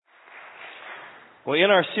Well,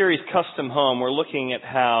 in our series, Custom Home, we're looking at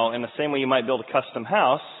how, in the same way you might build a custom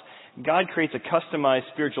house, God creates a customized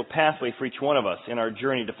spiritual pathway for each one of us in our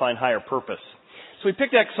journey to find higher purpose. So we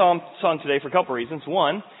picked that song today for a couple of reasons.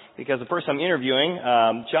 One, because the person I'm interviewing,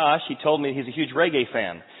 Josh, he told me he's a huge reggae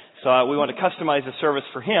fan. So we want to customize the service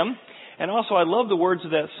for him. And also, I love the words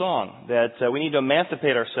of that song, that we need to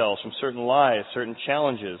emancipate ourselves from certain lies, certain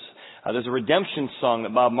challenges. There's a redemption song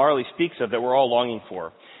that Bob Marley speaks of that we're all longing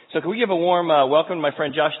for. So can we give a warm welcome to my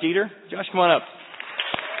friend Josh Dieter? Josh, come on up.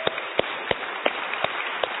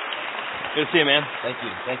 Good to see you, man. Thank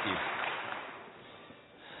you.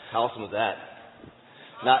 How awesome was that?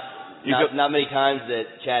 Not many times that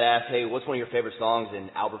Chad asks, hey, what's one of your favorite songs,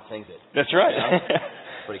 and Albert sings it. That's right. You know?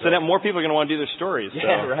 So that more people are going to want to do their stories.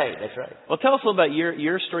 Yeah, so. right. That's right. Well, tell us a little about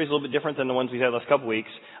your story. Is a little bit different than the ones we've had the last couple of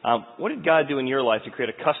weeks. What did God do in your life to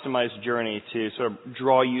create a customized journey to sort of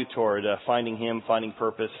draw you toward finding Him, finding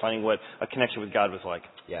purpose, finding what a connection with God was like?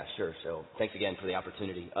 Yeah, sure. So thanks again for the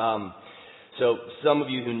opportunity. So some of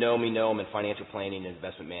you who know me know I'm in financial planning and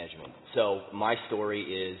investment management. So my story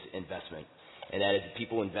is investment, and that is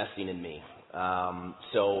people investing in me.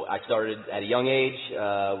 So I started at a young age,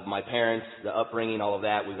 my parents, the upbringing, all of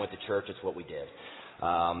that, we went to church, it's what we did.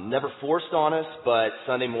 Never forced on us, but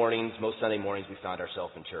most Sunday mornings we found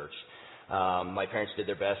ourselves in church. My parents did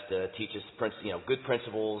their best to teach us, good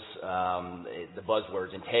principles, the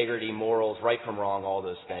buzzwords, integrity, morals, right from wrong, all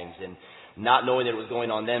those things. And not knowing that it was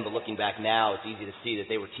going on then, but looking back now, it's easy to see that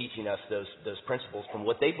they were teaching us those principles from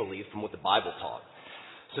what they believed, from what the Bible taught.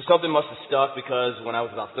 So something must have stuck, because when I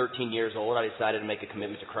was about 13 years old, I decided to make a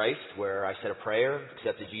commitment to Christ, where I said a prayer,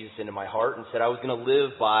 accepted Jesus into my heart, and said I was going to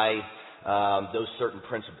live by those certain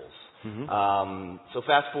principles. Mm-hmm. So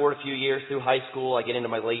fast forward a few years through high school, I get into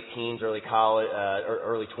my late teens, early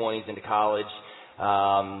 20s into college,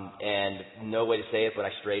 and no way to say it, but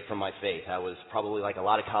I strayed from my faith. I was probably like a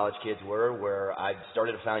lot of college kids were, where I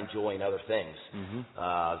started to find joy in other things. Mm-hmm.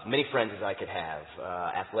 As many friends as I could have,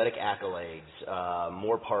 athletic accolades,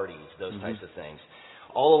 more parties, those types of things.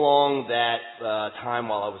 All along that time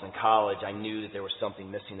while I was in college, I knew that there was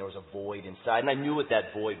something missing. There was a void inside, and I knew what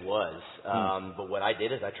that void was. But what I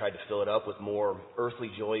did is I tried to fill it up with more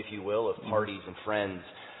earthly joy, if you will, of parties and friends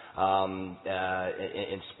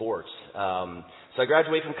in sports. So I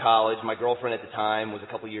graduated from college. My girlfriend at the time was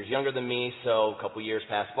a couple years younger than me, so a couple years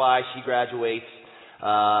passed by. She graduates.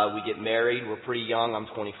 We get married. We're pretty young. I'm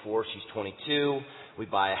 24. She's 22. We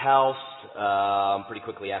buy a house. Pretty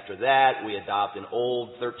quickly after that, we adopt an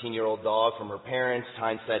old 13-year-old dog from her parents.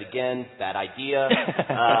 Hindsight again, bad idea.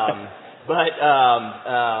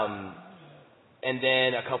 And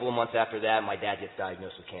then a couple of months after that, my dad gets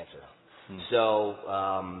diagnosed with cancer. So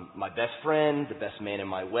my best friend, the best man in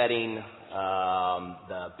my wedding,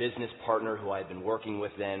 the business partner who I had been working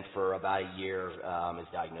with then for about a year is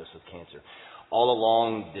diagnosed with cancer. All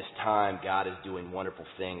along this time, God is doing wonderful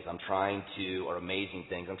things. Amazing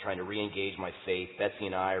things. I'm trying to re-engage my faith. Betsy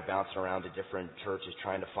and I are bouncing around to different churches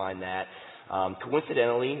trying to find that.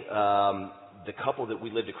 Coincidentally, the couple that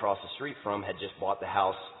we lived across the street from had just bought the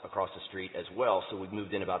house across the street as well, so we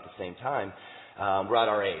moved in about the same time. We're at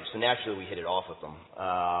our age, so naturally we hit it off with them.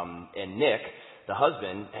 And Nick, the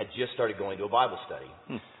husband, had just started going to a Bible study.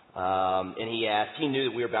 And he knew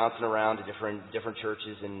that we were bouncing around to different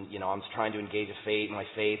churches, and, I'm trying to engage my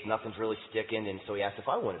faith, nothing's really sticking, and so he asked if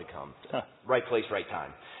I wanted to come. Right place, right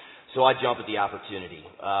time. So I jump at the opportunity.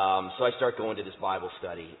 So I start going to this Bible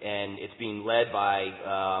study, and it's being led by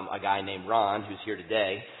a guy named Ron, who's here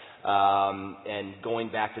today. And going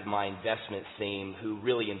back to my investment theme, who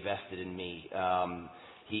really invested in me.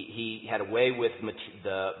 He had a way with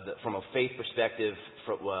from a faith perspective,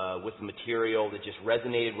 with the material that just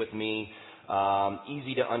resonated with me.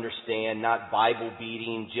 Easy to understand, not Bible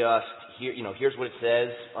beating, just here's what it says.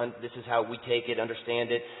 This is how we take it,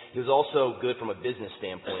 understand it. He was also good from a business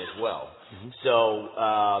standpoint as well. Mm-hmm.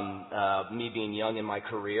 So, me being young in my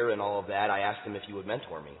career and all of that, I asked him if he would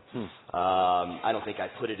mentor me. I don't think I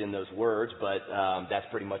put it in those words, but that's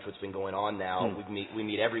pretty much what's been going on now. We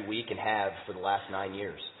meet every week and have for the last 9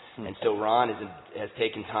 years. And so Ron has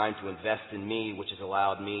taken time to invest in me, which has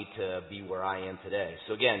allowed me to be where I am today.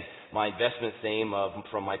 So again, my investment theme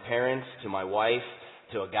from my parents to my wife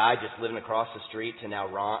to a guy just living across the street to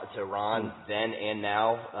Ron then and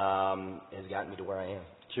now has gotten me to where I am.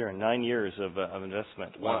 Sure, 9 years of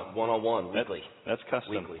investment. Wow. One-on-one, weekly. That's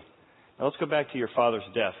custom. Weekly. Now let's go back to your father's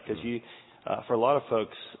death, because for a lot of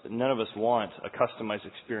folks, none of us want a customized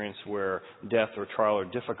experience where death or trial or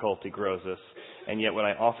difficulty grows us. And yet what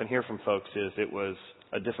I often hear from folks is it was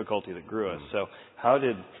a difficulty that grew us. So how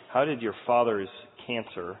did your father's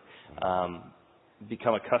cancer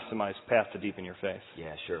become a customized path to deepen your faith?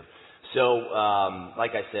 Yeah, sure. So,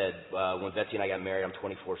 like I said, when Bethany and I got married, I'm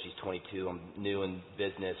 24, she's 22. I'm new in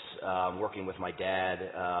business, working with my dad,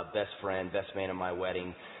 best friend, best man at my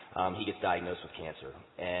wedding. He gets diagnosed with cancer,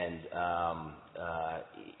 and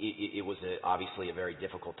it was obviously a very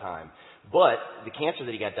difficult time. But the cancer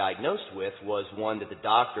that he got diagnosed with was one that the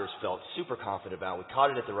doctors felt super confident about. We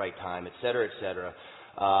caught it at the right time, et cetera, et cetera.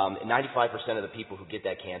 95% of the people who get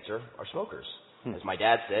that cancer are smokers. As my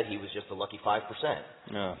dad said, he was just the lucky 5%.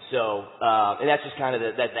 Yeah. So, and that's just kind of the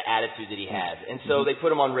attitude that he had. And so they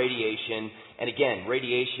put him on radiation. And again,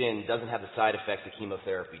 radiation doesn't have the side effects that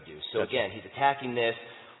chemotherapy do. So again, he's attacking this,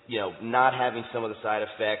 not having some of the side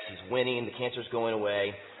effects. He's winning. The cancer's going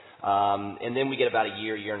away. And then we get about a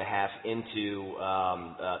year and a half into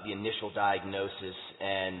the initial diagnosis,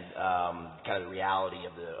 and kind of the reality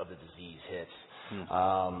of the disease hits.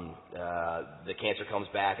 The cancer comes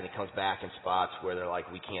back, and it comes back in spots where they're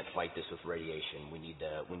like, we can't fight this with radiation. We need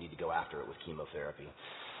to go after it with chemotherapy.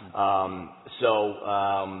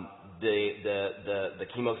 The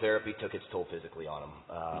chemotherapy took its toll physically on him.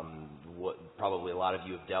 What probably a lot of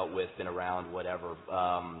you have dealt with, been around, whatever.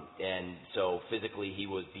 And so physically he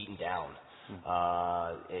was beaten down.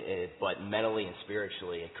 But mentally and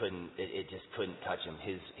spiritually, it just couldn't touch him.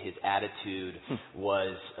 His attitude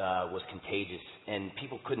was contagious, and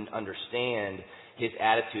people couldn't understand his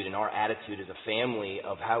attitude and our attitude as a family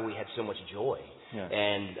of how we had so much joy. Yeah.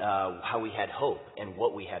 And how we had hope and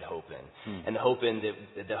what we had hope in, and the hope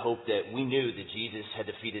that we knew that Jesus had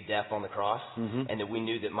defeated death on the cross, and that we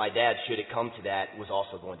knew that my dad, should it come to that, was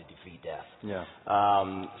also going to defeat death. Yeah.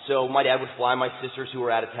 So my dad would fly my sisters who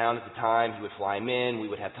were out of town at the time. He would fly them in. We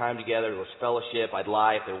would have time together. There was fellowship. I'd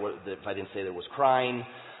lie if I didn't say there was crying,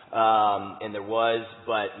 and there was.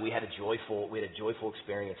 But we had a joyful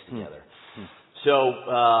experience together. So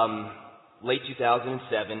late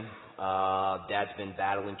 2007. Dad's been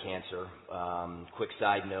battling cancer. Quick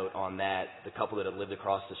side note on that, the couple that had lived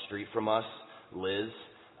across the street from us, Liz,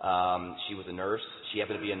 she was a nurse. She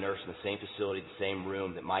happened to be a nurse in the same facility, the same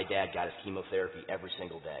room that my dad got his chemotherapy every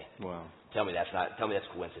single day. Wow. Tell me that's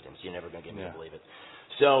coincidence. You're never going to get me to believe it.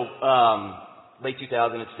 So, late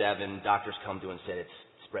 2007, doctors come to and said it's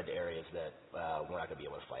spread to areas that we're not going to be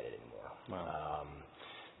able to fight it anymore. Wow.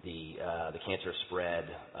 The cancer spread.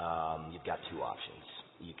 You've got two options.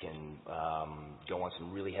 You can go on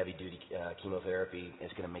some really heavy-duty chemotherapy.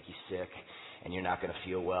 It's going to make you sick, and you're not going to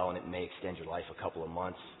feel well, and it may extend your life a couple of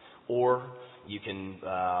months. Or you can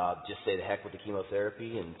just say the heck with the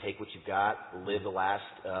chemotherapy and take what you've got, live the last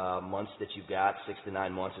months that you've got, 6 to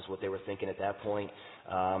 9 months is what they were thinking at that point,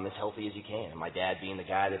 as healthy as you can. And my dad, being the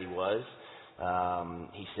guy that he was,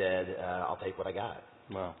 he said, I'll take what I got.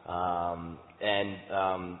 Wow.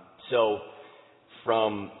 So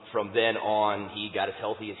from then on, he got as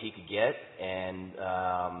healthy as he could get, and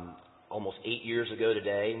almost 8 years ago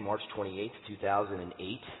today, March 28th,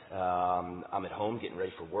 2008, I'm at home getting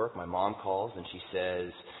ready for work. My mom calls and she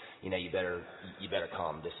says, you better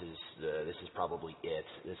come. This is probably it.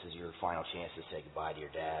 This is your final chance to say goodbye to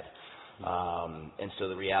your dad. And so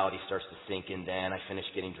the reality starts to sink in. Then I finish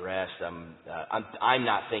getting dressed. I'm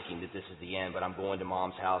not thinking that this is the end, but I'm going to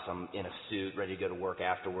Mom's house. I'm in a suit, ready to go to work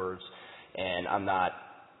afterwards. And I'm not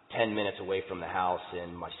 10 minutes away from the house,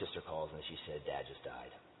 and my sister calls, and she said, Dad just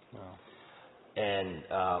died. Wow. And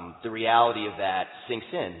the reality of that sinks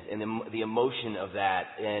in, and the emotion of that,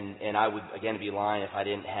 and I would, again, be lying if I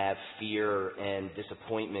didn't have fear and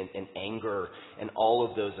disappointment and anger and all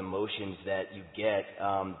of those emotions that you get,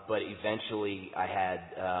 but eventually I had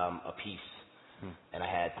a peace, and I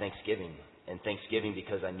had Thanksgiving. And Thanksgiving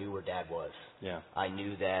because I knew where Dad was. Yeah. I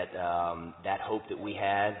knew that that hope that we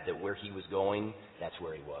had, that where he was going, that's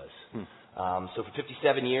where he was. So for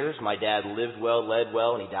 57 years, my dad lived well, led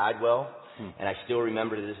well, and he died well. And I still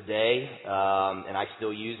remember to this day, and I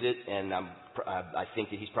still use it, and I think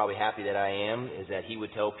that he's probably happy that I am, is that he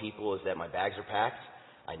would tell people is that my bags are packed,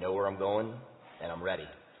 I know where I'm going, and I'm ready.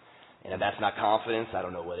 And if that's not confidence, I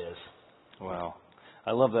don't know what is. Wow.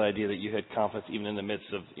 I love that idea that you had confidence even in the midst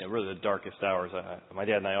of really the darkest hours. My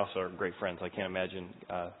dad and I also are great friends. I can't imagine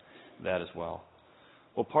that as well.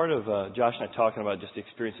 Well, part of Josh and I talking about just the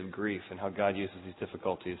experience of grief and how God uses these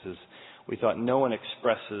difficulties is we thought no one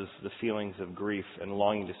expresses the feelings of grief and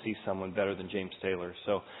longing to see someone better than James Taylor.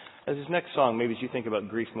 So as this next song, maybe as you think about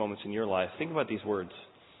grief moments in your life, think about these words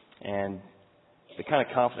and the kind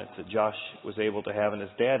of confidence that Josh was able to have and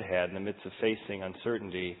his dad had in the midst of facing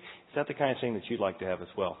uncertainty. Is that the kind of thing that you'd like to have as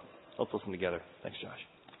well? Let's listen together. Thanks, Josh.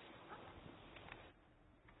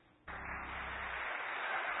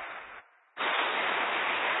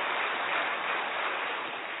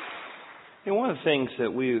 One of the things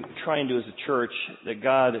that we try and do as a church that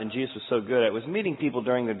God and Jesus was so good at was meeting people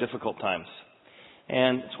during their difficult times.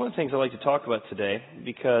 And it's one of the things I like to talk about today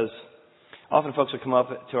because often folks will come up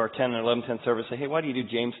to our 10 and 11:10 service and say, hey, why do you do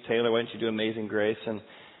James Taylor? Why don't you do Amazing Grace? And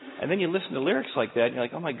then you listen to lyrics like that and you're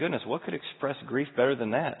like, oh my goodness, what could express grief better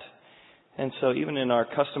than that? And so even in our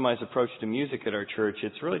customized approach to music at our church,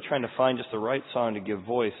 it's really trying to find just the right song to give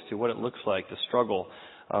voice to what it looks like to struggle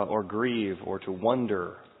or grieve or to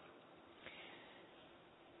wonder.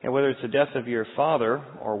 And whether it's the death of your father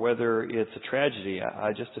or whether it's a tragedy,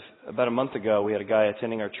 about a month ago, we had a guy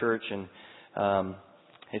attending our church, and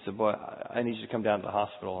he said, boy, I need you to come down to the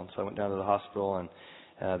hospital. And so I went down to the hospital, and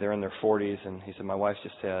they're in their 40s, and he said, my wife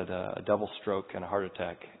just had a double stroke and a heart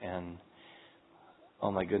attack, and oh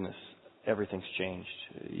my goodness, everything's changed.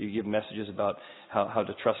 You give messages about how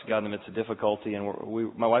to trust God in the midst of difficulty, and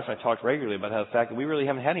my wife and I talked regularly about how the fact that we really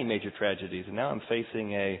haven't had any major tragedies, and now I'm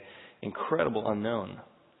facing a incredible unknown.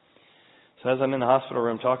 So as I'm in the hospital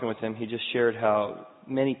room talking with him, he just shared how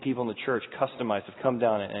many people in the church, customized, have come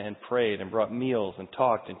down and prayed and brought meals and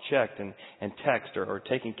talked and checked and texted or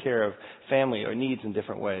taken care of family or needs in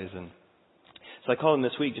different ways. And so I called him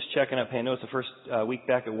this week just checking up. Hey, I know it's the first week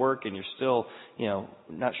back at work and you're still,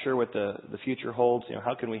 not sure what the future holds.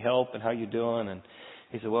 How can we help and how you doing? And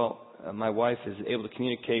he said, well, my wife is able to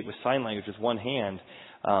communicate with sign language with one hand,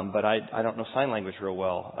 but I don't know sign language real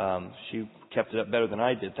well. She kept it up better than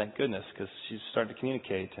I did, thank goodness, because she's starting to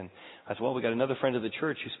communicate. And I said, well, we got another friend of the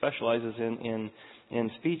church who specializes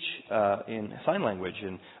in speech, in sign language.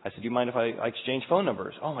 And I said, do you mind if I exchange phone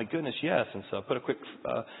numbers? Oh my goodness, yes. And so I put a quick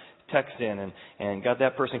text in and got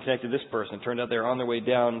that person connected to this person. It turned out they were on their way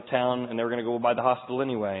downtown and they were going to go by the hospital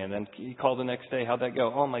anyway. And then he called the next day. How'd that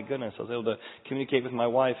go? Oh my goodness. I was able to communicate with my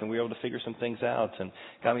wife and we were able to figure some things out and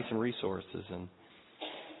got me some resources. And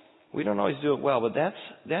we don't always do it well, but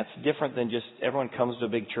that's different than just everyone comes to a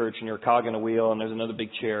big church and you're a cog in a wheel and there's another big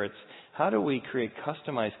chair. It's how do we create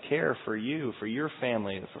customized care for you, for your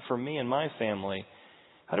family, for me and my family?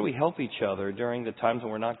 How do we help each other during the times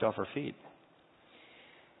when we're knocked off our feet?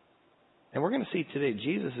 And we're going to see today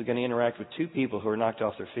Jesus is going to interact with two people who are knocked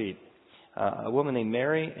off their feet. A woman named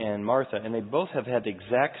Mary and Martha, and they both have had the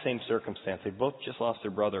exact same circumstance. They both just lost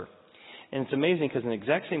their brother. And it's amazing because in the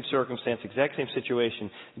exact same circumstance, exact same situation,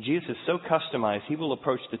 Jesus is so customized, he will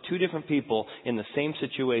approach the two different people in the same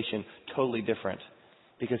situation totally different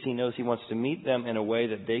because he knows he wants to meet them in a way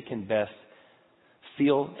that they can best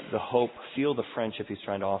feel the hope, feel the friendship he's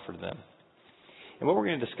trying to offer to them. And what we're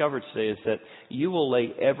going to discover today is that you will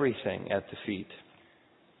lay everything at the feet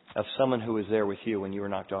of someone who was there with you when you were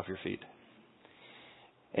knocked off your feet.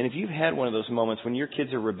 And if you've had one of those moments when your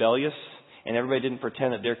kids are rebellious, and everybody didn't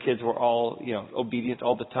pretend that their kids were all, obedient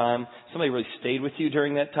all the time. Somebody really stayed with you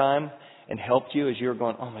during that time and helped you as you were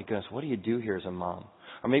going, oh my goodness, what do you do here as a mom?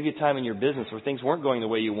 Or maybe a time in your business where things weren't going the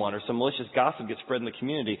way you want, or some malicious gossip gets spread in the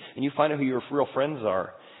community, and you find out who your real friends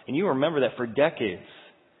are. And you remember that for decades.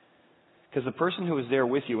 Because the person who was there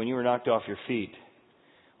with you when you were knocked off your feet,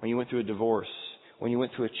 when you went through a divorce, when you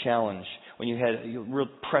went through a challenge, when you had real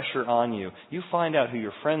pressure on you, you find out who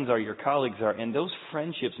your friends are, your colleagues are, and those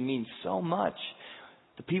friendships mean so much.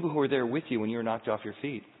 The people who were there with you when you were knocked off your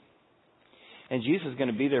feet. And Jesus is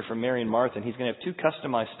going to be there for Mary and Martha, and he's going to have two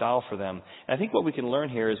customized style for them. And I think what we can learn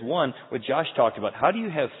here is, one, what Josh talked about. How do you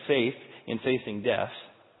have faith in facing death?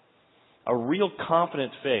 A real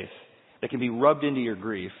confident faith that can be rubbed into your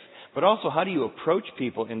grief. But also, how do you approach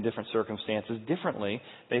people in different circumstances differently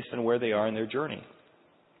based on where they are in their journey?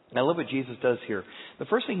 And I love what Jesus does here. The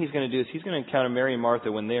first thing he's going to do is he's going to encounter Mary and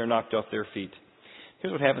Martha when they are knocked off their feet.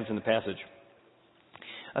 Here's what happens in the passage.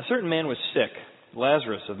 A certain man was sick,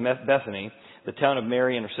 Lazarus of Bethany, the town of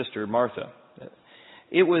Mary and her sister Martha.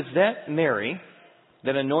 It was that Mary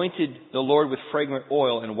that anointed the Lord with fragrant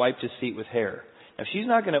oil and wiped his feet with hair. Now, she's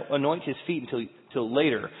not going to anoint his feet until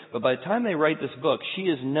later, but by the time they write this book, she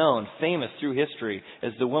is known, famous through history,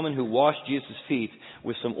 as the woman who washed Jesus' feet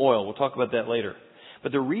with some oil. We'll talk about that later.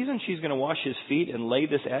 But the reason she's going to wash his feet and lay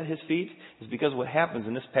this at his feet is because of what happens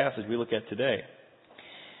in this passage we look at today.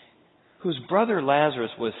 Whose brother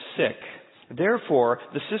Lazarus was sick. Therefore,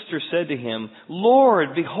 the sister said to him, Lord,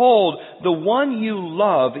 behold, the one you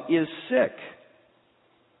love is sick.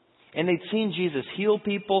 And they'd seen Jesus heal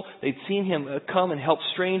people. They'd seen him come and help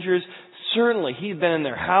strangers. Certainly, he'd been in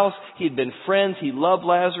their house. He'd been friends. He loved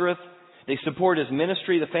Lazarus. They supported his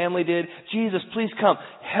ministry, the family did. Jesus, please come.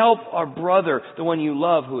 Help our brother, the one you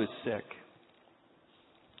love, who is sick.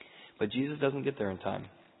 But Jesus doesn't get there in time.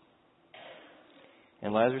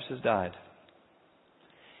 And Lazarus has died.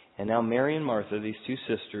 And now Mary and Martha, these two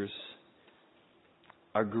sisters,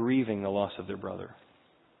 are grieving the loss of their brother.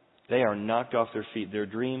 They are knocked off their feet. Their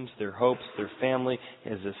dreams, their hopes, their family.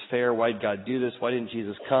 Is this fair? Why did God do this? Why didn't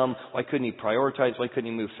Jesus come? Why couldn't He prioritize? Why couldn't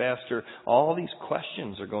He move faster? All these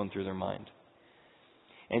questions are going through their mind.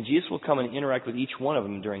 And Jesus will come and interact with each one of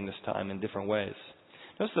them during this time in different ways.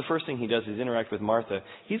 Notice the first thing He does is interact with Martha.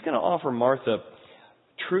 He's going to offer Martha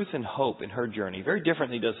truth and hope in her journey. Very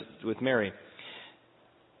differently He does it with Mary.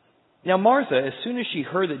 Now Martha, as soon as she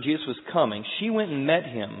heard that Jesus was coming, she went and met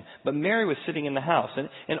Him. But Mary was sitting in the house.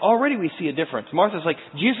 And already we see a difference. Martha's like,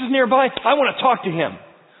 Jesus is nearby. I want to talk to Him.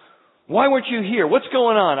 Why weren't you here? What's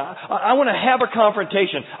going on? I want to have a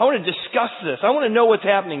confrontation. I want to discuss this. I want to know what's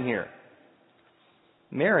happening here.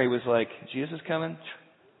 Mary was like, Jesus is coming?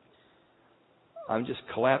 I'm just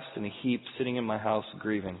collapsed in a heap, sitting in my house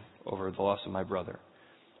grieving over the loss of my brother.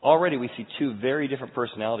 Already we see two very different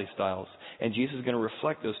personality styles, and Jesus is going to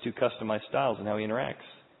reflect those two customized styles in how He interacts.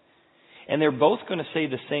 And they're both going to say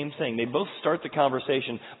the same thing. They both start the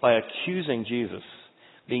conversation by accusing Jesus,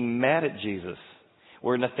 being mad at Jesus.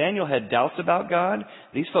 Where Nathanael had doubts about God,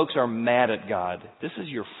 these folks are mad at God. This is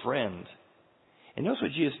your friend. And notice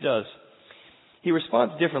what Jesus does. He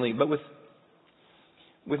responds differently, but with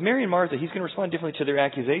Mary and Martha, He's going to respond differently to their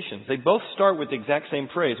accusations. They both start with the exact same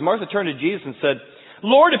phrase. Martha turned to Jesus and said,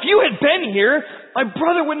 Lord, if you had been here, my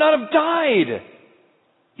brother would not have died.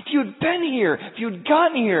 If you had been here, if you had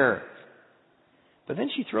gotten here. But then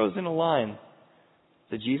she throws in a line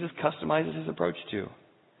that Jesus customizes His approach to.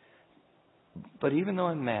 But even though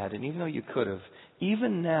I'm mad, and even though you could have,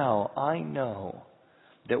 even now I know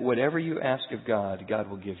that whatever you ask of God, God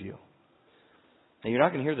will give you. Now, you're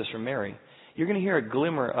not going to hear this from Mary. You're going to hear a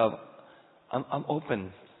glimmer of, I'm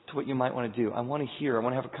open to what you might want to do. I want to hear. I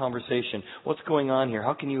want to have a conversation. What's going on here?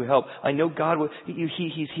 How can you help? I know God will,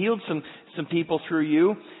 He's healed some people through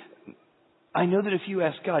you. I know that if you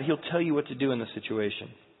ask God, He'll tell you what to do in the situation.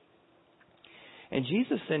 And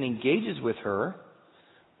Jesus then engages with her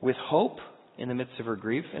with hope in the midst of her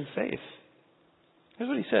grief and faith. Here's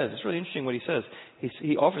what He says. It's really interesting what He says.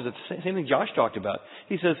 He offers the same thing Josh talked about.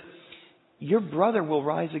 He says, your brother will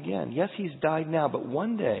rise again. Yes, he's died now, but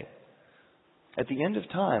one day, at the end of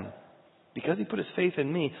time, because he put his faith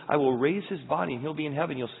in me, I will raise his body and he'll be in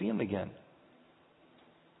heaven. You'll see him again.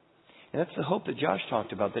 And that's the hope that Josh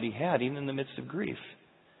talked about, that he had even in the midst of grief.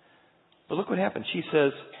 But look what happens. She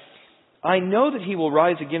says, I know that he will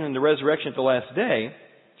rise again in the resurrection at the last day.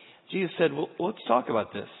 Jesus said, well, let's talk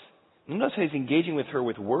about this. And notice how He's engaging with her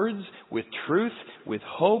with words, with truth, with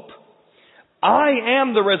hope. I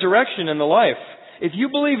am the resurrection and the life. If you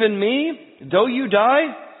believe in me, though you die,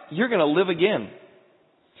 you're going to live again.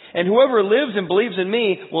 And whoever lives and believes in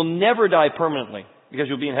me will never die permanently, because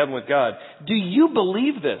you'll be in heaven with God. Do you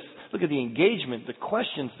believe this? Look at the engagement, the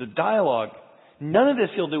questions, the dialogue. None of this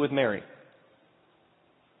He'll do with Mary.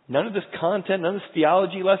 None of this content, none of this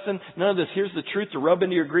theology lesson, none of this, here's the truth to rub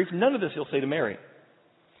into your grief. None of this He'll say to Mary.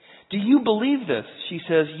 Do you believe this? She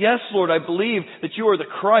says, yes, Lord, I believe that you are the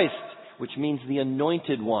Christ, which means the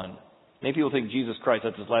anointed one. Many people think Jesus Christ,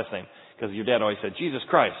 that's His last name, because your dad always said, Jesus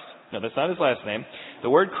Christ. No, that's not His last name. The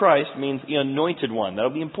word Christ means the anointed one.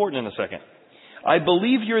 That'll be important in a second. I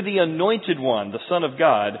believe you're the anointed one, the Son of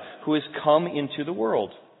God, who has come into the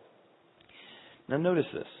world. Now notice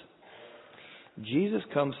this. Jesus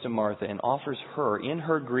comes to Martha and offers her, in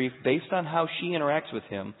her grief, based on how she interacts with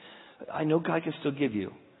Him, I know God can still give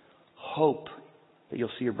you hope that you'll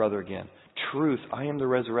see your brother again. Truth, I am the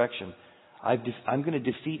resurrection. I'm going to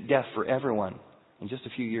defeat death for everyone in just a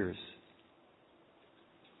few years.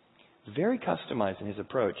 Very customized in His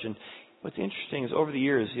approach. And what's interesting is over the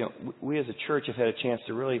years, we as a church have had a chance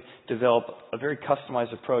to really develop a very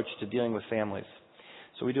customized approach to dealing with families.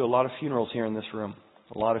 So we do a lot of funerals here in this room.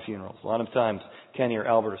 A lot of funerals. A lot of times Kenny or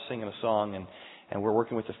Albert are singing a song and we're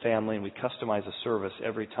working with the family and we customize a service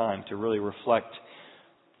every time to really reflect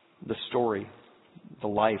the story, the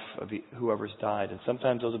life of whoever's died. And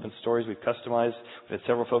sometimes those have been stories we've customized. We've had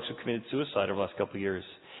several folks who committed suicide over the last couple of years.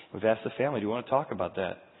 We've asked the family, do you want to talk about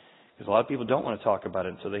that? Because a lot of people don't want to talk about it.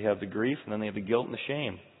 And so they have the grief and then they have the guilt and the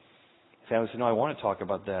shame. The family says, no, I want to talk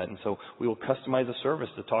about that. And so we will customize a service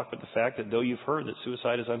to talk about the fact that though you've heard that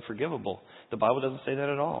suicide is unforgivable, the Bible doesn't say that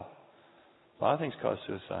at all. A lot of things cause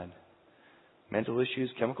suicide. Mental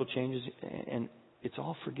issues, chemical changes, and it's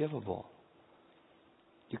all forgivable.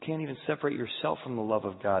 You can't even separate yourself from the love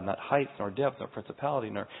of God. Not height, nor depth, nor principality,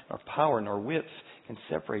 nor power, nor width can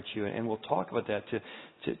separate you. And we'll talk about that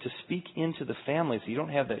to speak into the family so you don't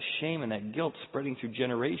have that shame and that guilt spreading through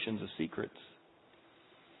generations of secrets.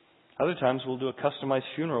 Other times we'll do a customized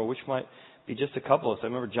funeral, which might be just a couple of us. I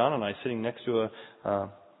remember John and I sitting next to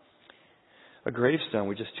a gravestone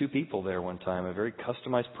with just two people there one time, a very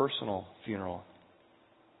customized personal funeral.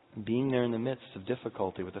 Being there in the midst of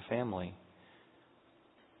difficulty with the family.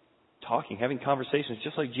 Talking, having conversations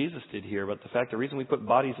just like Jesus did here about the fact the reason we put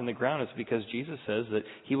bodies in the ground is because Jesus says that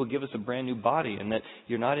He will give us a brand new body and that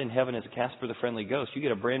you're not in heaven as a Casper the Friendly Ghost. You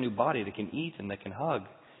get a brand new body that can eat and that can hug.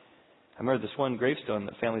 I remember this one gravestone,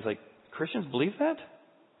 the family's like, Christians believe that?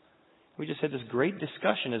 We just had this great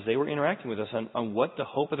discussion as they were interacting with us on what the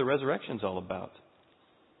hope of the resurrection is all about.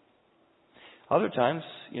 Other times,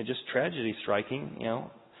 just tragedy striking,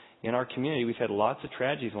 in our community, we've had lots of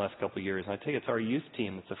tragedies in the last couple of years. And I tell you, it's our youth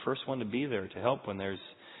team that's the first one to be there to help when there's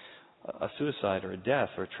a suicide or a death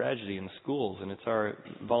or a tragedy in the schools. And it's our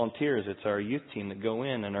volunteers, it's our youth team that go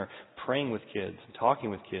in and are praying with kids, and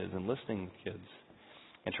talking with kids, and listening with kids,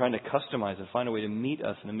 and trying to customize and find a way to meet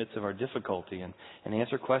us in the midst of our difficulty and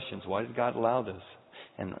answer questions. Why did God allow this?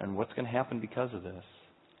 And what's going to happen because of this?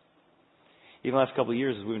 Even the last couple of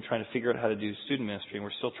years, as we've been trying to figure out how to do student ministry, and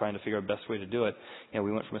we're still trying to figure out the best way to do it.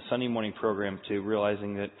 We went from a Sunday morning program to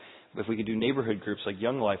realizing that if we could do neighborhood groups like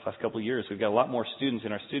Young Life last couple of years, we've got a lot more students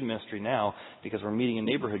in our student ministry now because we're meeting in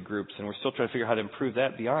neighborhood groups, and we're still trying to figure out how to improve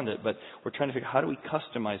that beyond it. But we're trying to figure out how do we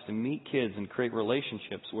customize to meet kids and create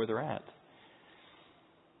relationships where they're at.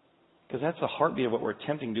 Because that's the heartbeat of what we're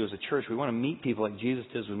attempting to do as a church. We want to meet people like Jesus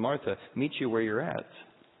does with Martha, meet you where you're at.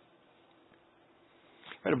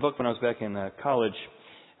 I read a book when I was back in college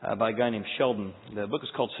by a guy named Sheldon. The book is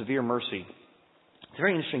called Severe Mercy. It's a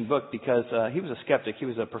very interesting book because he was a skeptic. He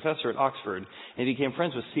was a professor at Oxford, and he became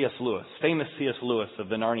friends with C.S. Lewis, famous C.S. Lewis of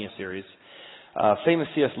the Narnia series. Famous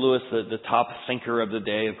C.S. Lewis, the top thinker of the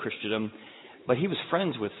day of Christendom. But he was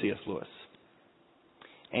friends with C.S. Lewis.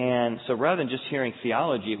 And so rather than just hearing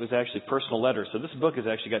theology, it was actually personal letters. So this book has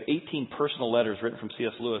actually got 18 personal letters written from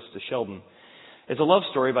C.S. Lewis to Sheldon. It's a love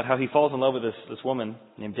story about how he falls in love with this woman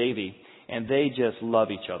named Davy, and they just love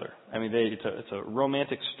each other. I mean, it's a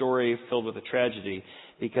romantic story filled with a tragedy,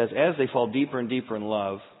 because as they fall deeper and deeper in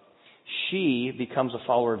love, she becomes a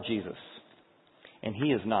follower of Jesus, and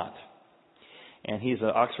he is not. And he's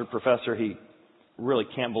an Oxford professor. He really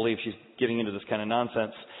can't believe she's getting into this kind of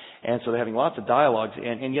nonsense. And so they're having lots of dialogues,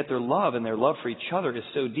 and yet their love for each other is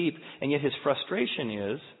so deep, and yet his frustration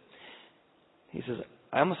is, he says,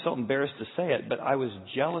 I almost felt embarrassed to say it, but I was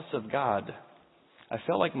jealous of God. I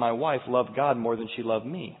felt like my wife loved God more than she loved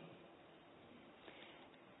me.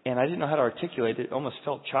 And I didn't know how to articulate it. It almost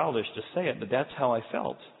felt childish to say it, but that's how I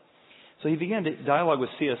felt. So he began to dialogue with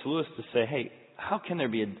C.S. Lewis to say, hey, how can there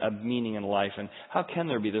be a meaning in life? And how can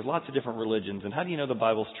there be? There's lots of different religions. And how do you know the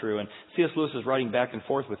Bible's true? And C.S. Lewis is writing back and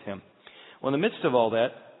forth with him. Well, in the midst of all that,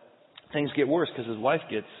 things get worse because his wife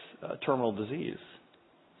gets terminal disease.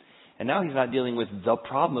 And now he's not dealing with the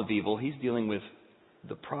problem of evil. He's dealing with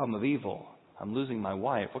the problem of evil. I'm losing my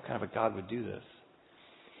wife. What kind of a God would do this?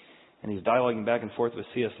 And he's dialoguing back and forth with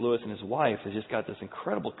C.S. Lewis, and his wife has just got this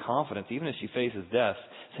incredible confidence, even as she faces death,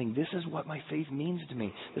 saying, this is what my faith means to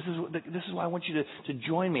me. This is why I want you to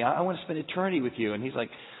join me. I want to spend eternity with you. And he's like,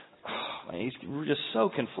 he's just so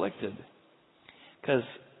conflicted. Because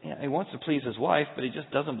he wants to please his wife, but he just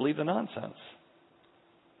doesn't believe the nonsense.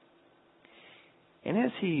 And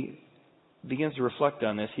as he begins to reflect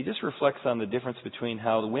on this, he just reflects on the difference between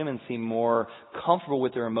how the women seem more comfortable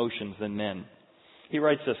with their emotions than men. He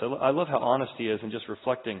writes this. I love how honest he is in just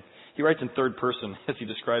reflecting. He writes in third person as he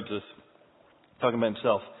describes this, talking about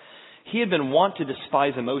himself. He had been wont to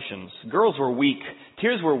despise emotions. Girls were weak.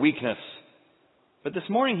 Tears were weakness. But this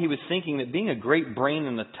morning he was thinking that being a great brain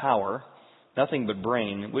in the tower, nothing but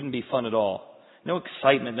brain, it wouldn't be fun at all. No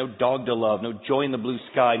excitement, no dog to love, no joy in the blue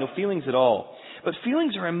sky, no feelings at all. But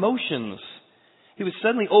feelings are emotions. He was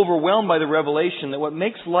suddenly overwhelmed by the revelation that what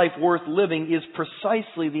makes life worth living is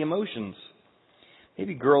precisely the emotions.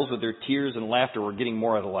 Maybe girls with their tears and laughter were getting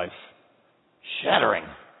more out of life. Shattering.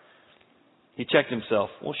 He checked himself.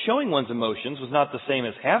 Well, showing one's emotions was not the same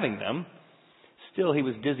as having them. Still, he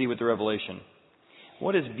was dizzy with the revelation.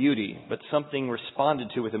 What is beauty but something responded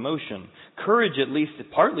to with emotion? Courage, at least,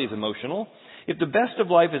 partly is emotional. If the best of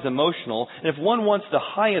life is emotional, and if one wants the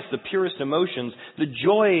highest, the purest emotions, the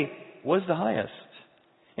joy was the highest.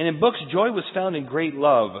 And in books, joy was found in great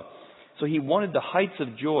love. So he wanted the heights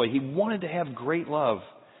of joy. He wanted to have great love.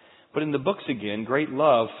 But in the books again, great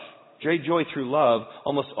love, great joy through love,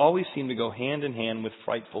 almost always seem to go hand in hand with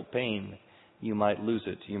frightful pain. You might lose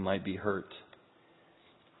it. You might be hurt.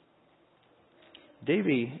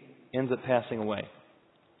 Davy ends up passing away.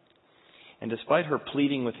 And despite her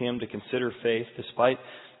pleading with him to consider faith, despite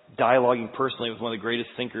dialoguing personally with one of the greatest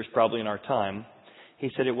thinkers probably in our time, he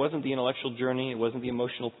said it wasn't the intellectual journey, it wasn't the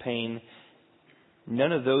emotional pain.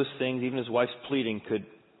 None of those things, even his wife's pleading, could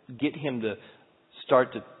get him to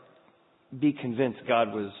start to be convinced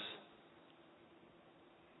God was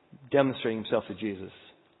demonstrating himself to Jesus.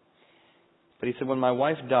 But he said, when my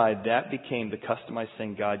wife died, that became the customized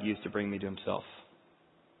thing God used to bring me to himself,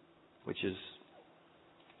 which is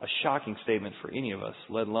a shocking statement for any of us,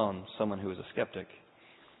 let alone someone who is a skeptic.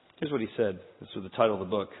 Here's what he said. This was the title of the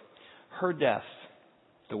book. Her death,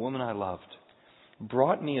 the woman I loved,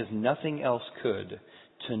 brought me as nothing else could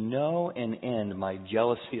to know and end my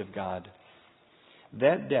jealousy of God.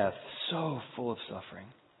 That death, so full of suffering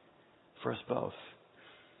for us both,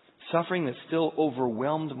 suffering that still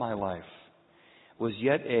overwhelmed my life, was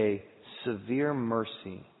yet a severe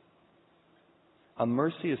mercy. A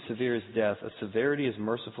mercy as severe as death, a severity as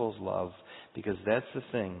merciful as love, because that's the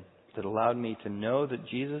thing that allowed me to know that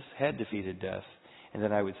Jesus had defeated death and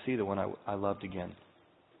that I would see the one I loved again.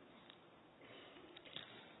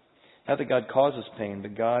 Not that God causes pain,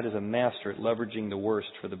 but God is a master at leveraging the worst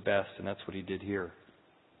for the best, and that's what he did here.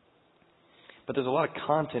 But there's a lot of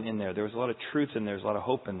content in there. There was a lot of truth in there. There's a lot of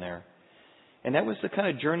hope in there. And that was the kind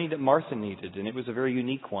of journey that Martha needed, and it was a very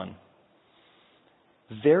unique one.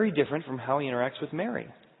 Very different from how he interacts with Mary,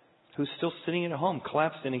 who's still sitting at home,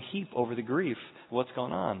 collapsed in a heap over the grief of what's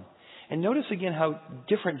going on. And notice again how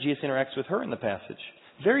different Jesus interacts with her in the passage.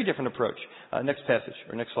 Very different approach. Next passage,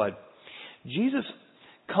 or next slide. Jesus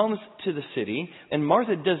comes to the city, and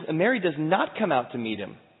Mary does not come out to meet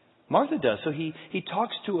him. Martha does. So he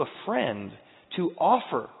talks to a friend to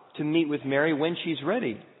offer to meet with Mary when she's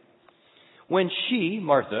ready. When she,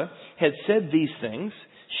 Martha, had said these things,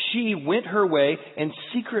 she went her way and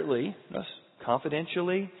secretly,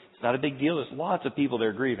 confidentially, it's not a big deal, there's lots of people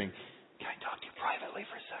there grieving. Can I talk to you privately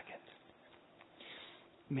for a second?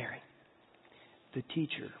 Mary, the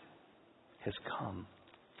teacher has come.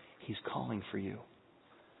 He's calling for you.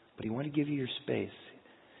 But he wants to give you your space.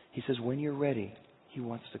 He says when you're ready, he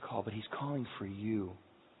wants to call, but he's calling for you.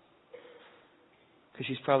 Because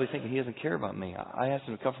she's probably thinking, he doesn't care about me. I asked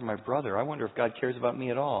him to come from my brother. I wonder if God cares about me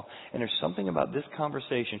at all. And there's something about this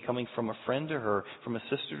conversation coming from a friend to her, from a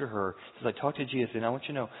sister to her. Says, I talked to Jesus, and I want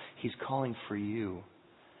you to know, he's calling for you.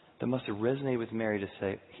 That must have resonated with Mary to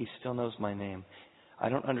say, he still knows my name. I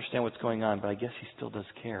don't understand what's going on, but I guess he still does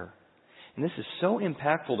care. And this is so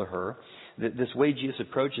impactful to her, that this way Jesus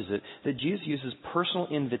approaches it, that Jesus uses personal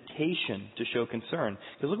invitation to show concern.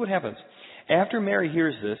 Because look what happens. After Mary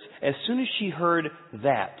hears this, as soon as she heard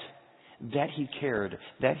that he cared,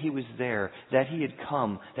 that he was there, that he had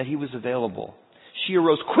come, that he was available, she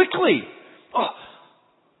arose quickly. Oh.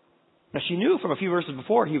 Now she knew from a few verses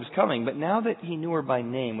before he was coming, but now that he knew her by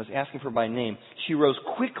name, was asking for her by name, she rose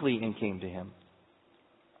quickly and came to him.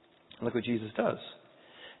 And look what Jesus does.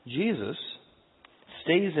 Jesus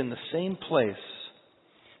stays in the same place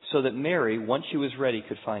so that Mary, once she was ready,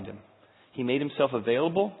 could find him. He made himself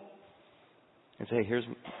available and say, hey, here's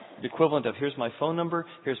the equivalent of, here's my phone number,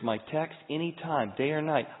 here's my text, anytime, day or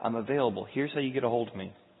night, I'm available. Here's how you get a hold of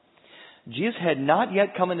me. Jesus had not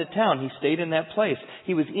yet come into town. He stayed in that place.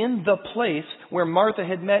 He was in the place where Martha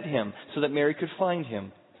had met him so that Mary could find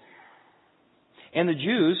him. And the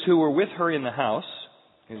Jews who were with her in the house,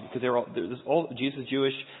 because Jesus is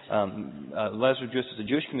Jewish, Lazarus Jewish is a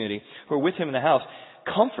Jewish community, who were with him in the house,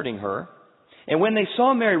 comforting her. And when they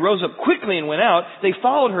saw Mary rose up quickly and went out, they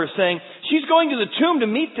followed her, saying, she's going to the tomb to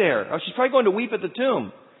meet there. Or she's probably going to weep at the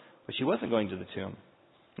tomb. But she wasn't going to the tomb.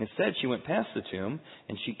 Instead, she went past the tomb,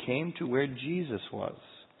 and she came to where Jesus was.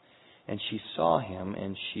 And she saw him,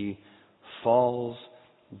 and she falls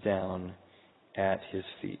down at his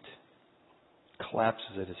feet.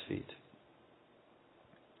 Collapses at his feet.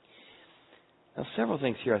 Now, several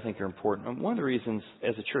things here I think are important. And one of the reasons,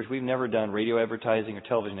 as a church, we've never done radio advertising or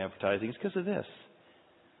television advertising is because of this.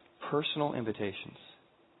 Personal invitations.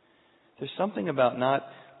 There's something about not,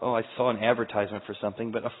 I saw an advertisement for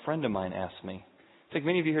something, but a friend of mine asked me. I think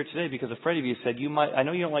many of you here today because a friend of you said, I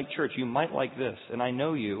know you don't like church, you might like this, and I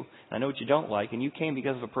know you, and I know what you don't like, and you came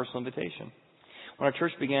because of a personal invitation. When our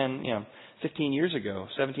church began, 15 years ago,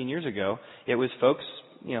 17 years ago, it was folks,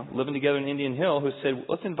 living together in Indian Hill who said,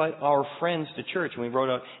 let's invite our friends to church. And we wrote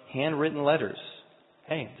out handwritten letters.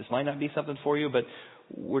 Hey, this might not be something for you, but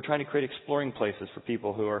we're trying to create exploring places for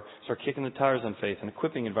people who are start kicking the tires on faith and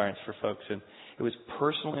equipping environments for folks. And it was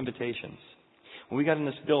personal invitations. When we got in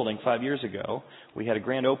this building 5 years ago, we had a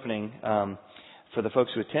grand opening for the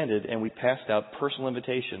folks who attended, and we passed out personal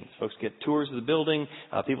invitations. Folks get tours of the building,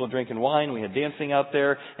 people drinking wine, we had dancing out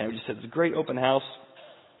there, and we just said, it's a great open house.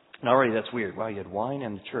 And already that's weird. Wow, you had wine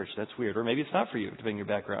and the church. That's weird. Or maybe it's not for you, depending on your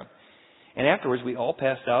background. And afterwards, we all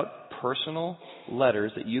passed out personal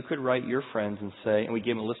letters that you could write your friends and say, and we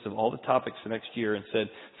gave them a list of all the topics for next year and said,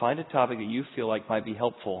 find a topic that you feel like might be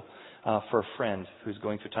helpful for a friend who's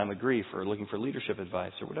going through a time of grief or looking for leadership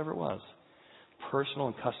advice or whatever it was. personal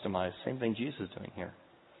and customized. Same thing Jesus is doing here.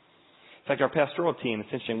 In fact, our pastoral team, it's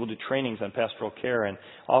interesting, we'll do trainings on pastoral care, and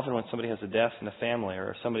often when somebody has a death in the family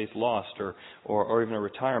or somebody's lost or even a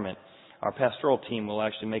retirement, our pastoral team will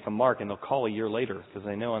actually make a mark, and they'll call a year later because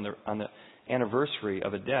they know on the anniversary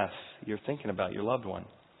of a death, you're thinking about your loved one.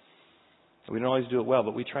 We don't always do it well,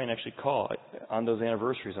 but we try and actually call on those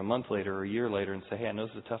anniversaries a month later or a year later and say, hey, I know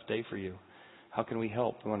this is a tough day for you. How can we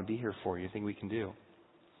help? We want to be here for you. Anything we can do?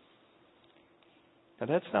 Now,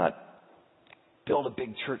 that's not build a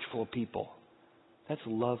big church full of people. That's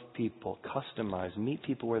love people, customize, meet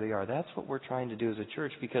people where they are. That's what we're trying to do as a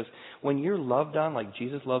church, because when you're loved on like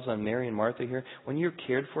Jesus loves on Mary and Martha here, when you're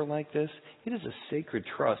cared for like this, it is a sacred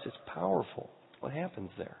trust. It's powerful what happens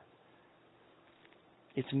there.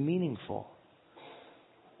 It's meaningful.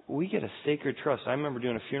 We get a sacred trust. I remember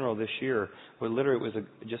doing a funeral this year where literally it was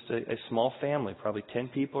just a small family, probably 10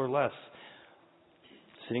 people or less,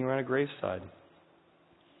 sitting around a graveside.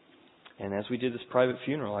 And as we did this private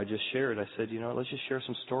funeral, I just shared, I said, let's just share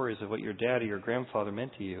some stories of what your dad or your grandfather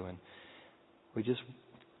meant to you. And we just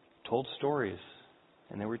told stories,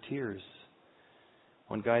 and there were tears.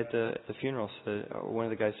 One guy at the funeral said, or one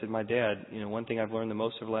of the guys said, my dad, one thing I've learned the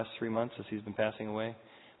most over the last 3 months as he's been passing away,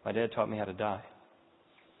 my dad taught me how to die.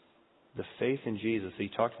 The faith in Jesus, he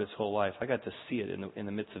talked his whole life. I got to see it in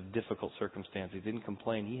the midst of difficult circumstances. He didn't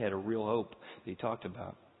complain. He had a real hope that he talked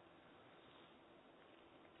about.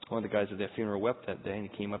 One of the guys at that funeral wept that day, and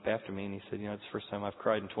he came up after me and he said, it's the first time I've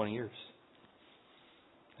cried in 20 years.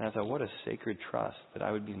 And I thought, what a sacred trust that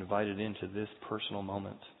I would be invited into this personal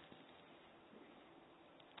moment.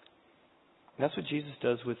 And that's what Jesus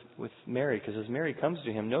does with Mary, because as Mary comes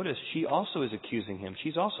to him, notice she also is accusing him.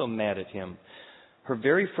 She's also mad at him. Her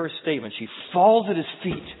very first statement, she falls at his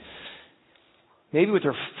feet, maybe with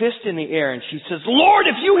her fist in the air, and she says, Lord,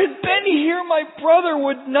 if you had been here, my brother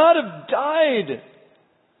would not have died.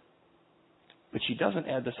 But she doesn't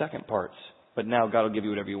add the second parts. But now God will give you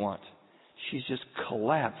whatever you want. She's just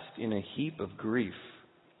collapsed in a heap of grief.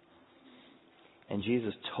 And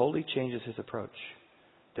Jesus totally changes his approach.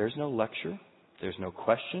 There's no lecture. There's no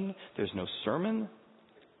question. There's no sermon.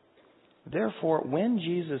 Therefore, when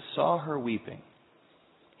Jesus saw her weeping,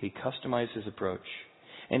 he customized his approach.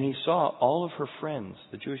 And he saw all of her friends,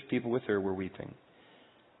 the Jewish people with her, were weeping.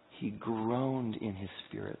 He groaned in his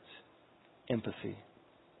spirit. Empathy.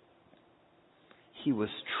 He was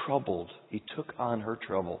troubled. He took on her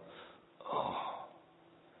trouble. Oh.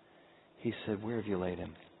 He said, where have you laid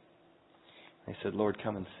him? They said, Lord,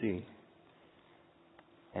 come and see.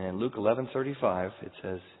 And in Luke 11:35, it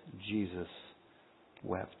says, Jesus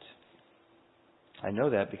wept. I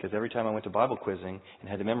know that because every time I went to Bible quizzing and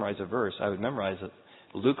had to memorize a verse, I would memorize it.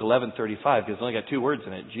 Luke 11:35, because it's only got 2 words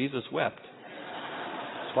in it. Jesus wept.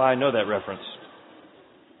 That's why I know that reference.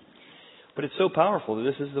 But it's so powerful that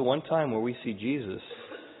this is the one time where we see Jesus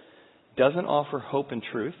doesn't offer hope and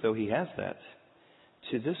truth, though he has that.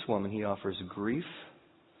 To this woman, he offers grief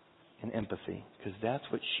and empathy, because that's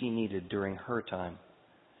what she needed during her time.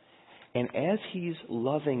 And as he's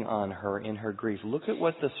loving on her in her grief, look at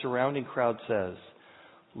what the surrounding crowd says.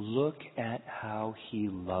 Look at how he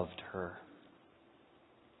loved her.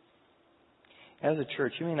 As a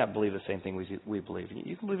church, you may not believe the same thing we believe.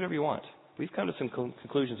 You can believe whatever you want. We've come to some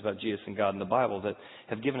conclusions about Jesus and God and the Bible that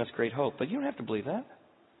have given us great hope. But you don't have to believe that.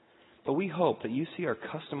 But we hope that you see our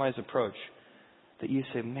customized approach, that you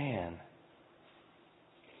say, man,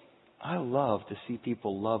 I love to see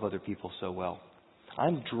people love other people so well.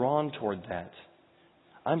 I'm drawn toward that.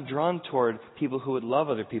 I'm drawn toward people who would love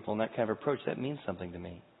other people in that kind of approach. That means something to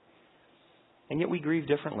me. And yet we grieve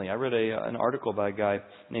differently. I read an article by a guy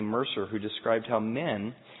named Mercer who described how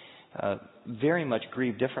men very much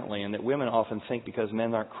grieve differently, and that women often think because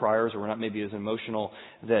men aren't criers or we're not maybe as emotional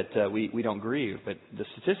that we don't grieve. But the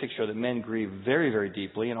statistics show that men grieve very, very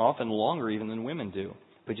deeply and often longer even than women do,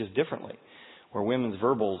 but just differently. Where women's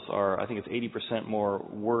verbals are, I think it's 80% more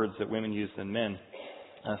words that women use than men,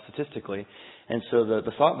 statistically. And so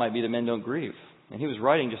the thought might be that men don't grieve. And he was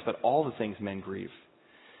writing just about all the things men grieve.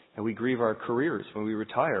 And we grieve our careers when we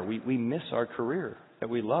retire. We miss our career that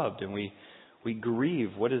we loved, and we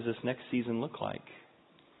grieve, what does this next season look like?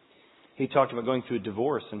 He talked about going through a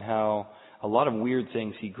divorce and how a lot of weird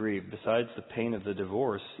things he grieved. Besides the pain of the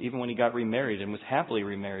divorce, even when he got remarried and was happily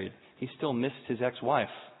remarried, he still missed his ex-wife.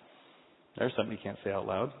 There's something you can't say out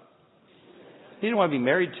loud. He didn't want to be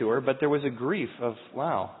married to her, but there was a grief of,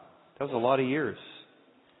 wow, that was a lot of years.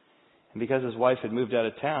 And because his wife had moved out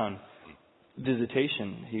of town,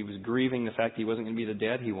 visitation, he was grieving the fact that he wasn't going to be the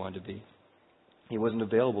dad he wanted to be. He wasn't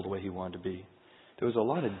available the way he wanted to be. There was a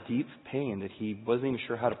lot of deep pain that he wasn't even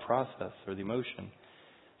sure how to process, or the emotion.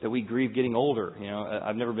 that we grieve getting older.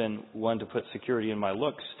 I've never been one to put security in my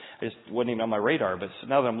looks. I just wasn't even on my radar. But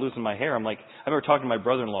now that I'm losing my hair, I'm like, I remember talking to my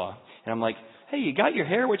brother-in-law, and I'm like, hey, you got your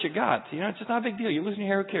hair? What you got? It's just not a big deal. You're losing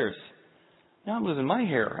your hair. Who cares? Now I'm losing my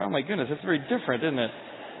hair. Oh my goodness, that's very different, isn't it?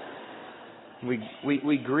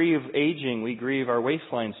 We grieve aging. We grieve our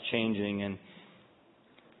waistlines changing, and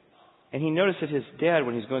he noticed that his dad,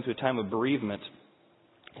 when he was going through a time of bereavement,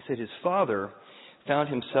 he said his father found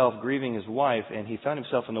himself grieving his wife, and he found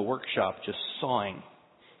himself in the workshop just sawing.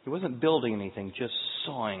 He wasn't building anything, just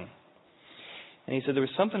sawing. And he said there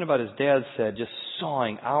was something about his dad said, just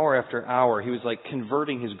sawing hour after hour. He was like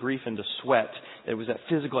converting his grief into sweat. It was that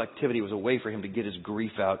physical activity. It was a way for him to get his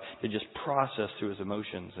grief out, to just process through his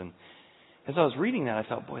emotions. And as I was reading that, I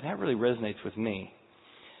thought, boy, that really resonates with me.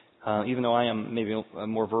 Even though I am maybe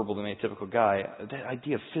more verbal than a typical guy, that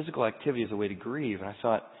idea of physical activity is a way to grieve. And I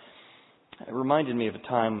thought, it reminded me of a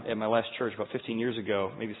time at my last church about 15 years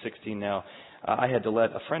ago, maybe 16 now. I had to let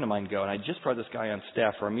a friend of mine go, and I just brought this guy on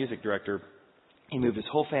staff for our music director. He moved his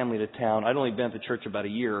whole family to town. I'd only been at the church about a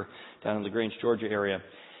year down in LaGrange, Georgia area.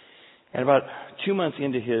 And about 2 months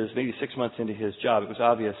into maybe 6 months into his job, it was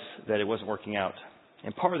obvious that it wasn't working out.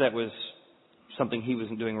 And part of that was something he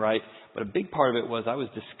wasn't doing right, but a big part of it was I was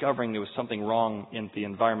discovering there was something wrong in the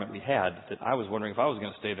environment we had, that I was wondering if I was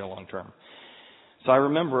going to stay there long term. So I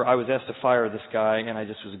remember I was asked to fire this guy, and I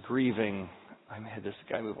just was grieving. I had this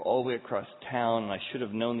guy move all the way across town, and I should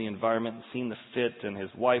have known the environment and seen the fit, and his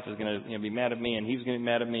wife was going to be mad at me, and he was going to be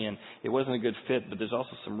mad at me, and it wasn't a good fit, but there's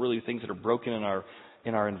also some really things that are broken in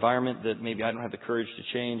our environment that maybe I don't have the courage to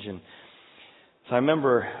change. And so I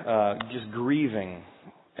remember just grieving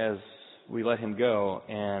as we let him go,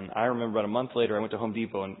 and I remember about a month later I went to Home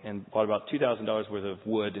Depot and bought about $2,000 worth of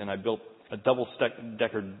wood, and I built a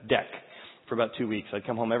double-decker deck for about 2 weeks. I'd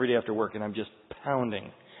come home every day after work, and I'm just pounding,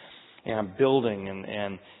 and I'm building,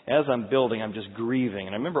 and as I'm building, I'm just grieving.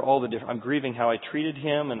 And I remember all the I'm grieving how I treated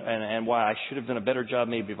him and why I should have done a better job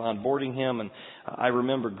maybe of onboarding him. And I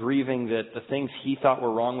remember grieving that the things he thought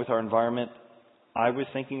were wrong with our environment, I was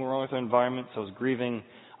thinking were wrong with our environment. So I was grieving,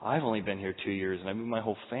 I've only been here 2 years, and I moved my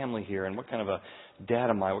whole family here, and what kind of a dad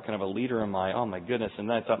am I? What kind of a leader am I? Oh, my goodness. And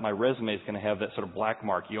then I thought my resume is going to have that sort of black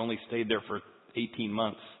mark. You only stayed there for 18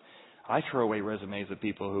 months. I throw away resumes of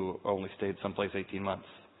people who only stayed someplace 18 months.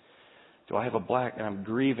 Do I have a black? And I'm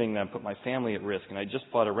grieving that I put my family at risk. And I just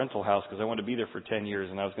bought a rental house because I wanted to be there for 10 years,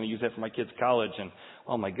 and I was going to use that for my kids' college. And,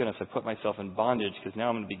 oh, my goodness, I put myself in bondage because now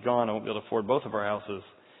I'm going to be gone. I won't be able to afford both of our houses.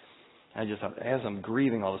 And I just thought, as I'm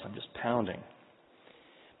grieving all this, I'm just pounding.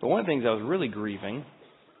 But one of the things I was really grieving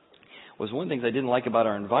was one of the things I didn't like about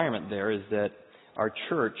our environment there is that our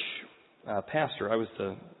church pastor, I was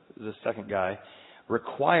the second guy,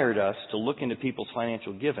 required us to look into people's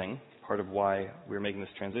financial giving. Part of why we were making this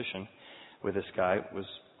transition with this guy was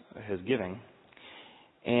his giving.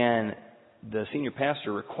 And the senior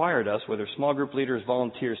pastor required us, whether small group leaders,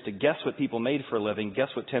 volunteers, to guess what people made for a living, guess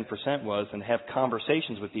what 10% was, and have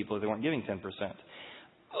conversations with people if they weren't giving 10%.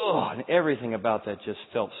 Oh, and everything about that just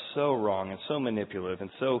felt so wrong and so manipulative and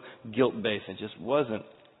so guilt-based. It just wasn't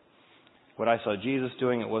what I saw Jesus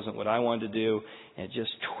doing. It wasn't what I wanted to do. And it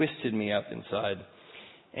just twisted me up inside.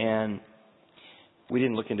 And we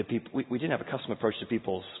didn't look into people. We didn't have a custom approach to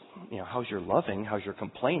people's, how's your loving? How's your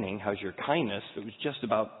complaining? How's your kindness? It was just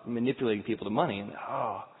about manipulating people to money. And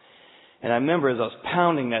I remember as I was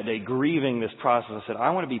pounding that day, grieving this process, I said,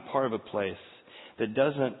 I want to be part of a place that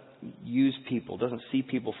doesn't use people, doesn't see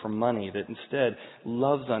people for money, that instead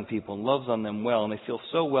loves on people and loves on them well. And they feel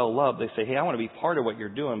so well loved, they say, hey, I want to be part of what you're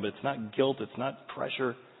doing, but it's not guilt, it's not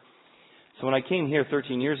pressure. So when I came here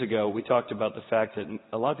 13 years ago, we talked about the fact that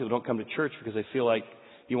a lot of people don't come to church because they feel like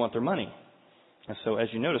you want their money. And so as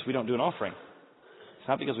you notice, we don't do an offering. It's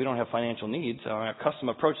not because we don't have financial needs. Our custom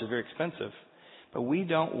approach is very expensive. But we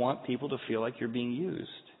don't want people to feel like you're being used.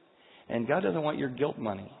 And God doesn't want your guilt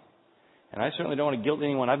money. And I certainly don't want to guilt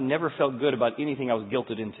anyone. I've never felt good about anything I was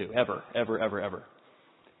guilted into, ever, ever, ever, ever.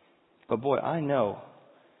 But boy, I know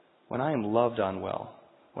when I am loved on well,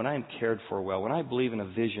 when I am cared for well, when I believe in a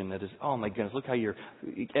vision that is, oh my goodness, look how you're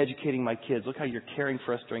educating my kids, look how you're caring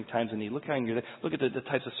for us during times of need, look at the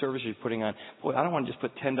types of services you're putting on. Boy, I don't want to just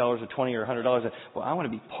put $10 or $20 or $100 in. Well, I want to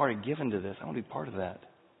be part of giving to this. I want to be part of that.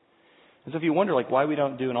 And so if you wonder why we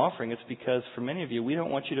don't do an offering, it's because for many of you, we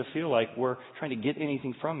don't want you to feel like we're trying to get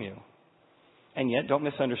anything from you. And yet, don't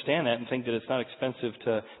misunderstand that and think that it's not expensive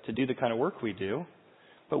to do the kind of work we do.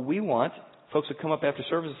 But we want folks to come up after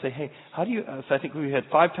service and say, hey, how do you, so I think we had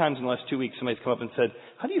 5 times in the last 2 weeks, somebody's come up and said,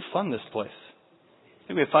 how do you fund this place? I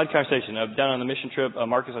think we had 5 conversations. Down on the mission trip,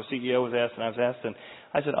 Marcus, our CEO, was asked, and I was asked. And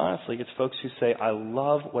I said, honestly, it's folks who say, I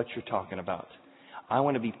love what you're talking about. I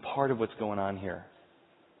want to be part of what's going on here.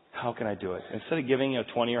 How can I do it? Instead of giving, $20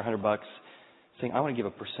 or $100, saying, I want to give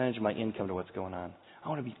a percentage of my income to what's going on. I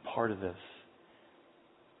want to be part of this.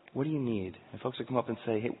 What do you need? And folks will come up and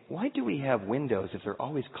say, hey, why do we have windows if they're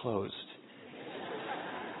always closed?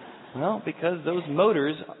 Well, because those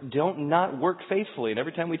motors don't not work faithfully, and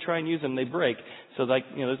every time we try and use them, they break. So,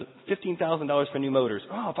 there's $15,000 for new motors.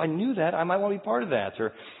 Oh, if I knew that, I might want to be part of that.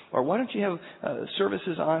 Or why don't you have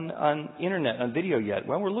services on internet, on video yet?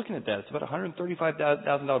 Well, we're looking at that. It's about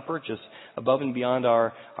 $135,000 purchase above and beyond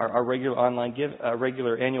our regular online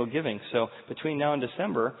regular annual giving. So, between now and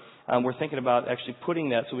December, we're thinking about actually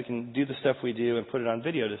putting that so we can do the stuff we do and put it on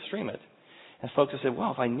video to stream it. And folks have said,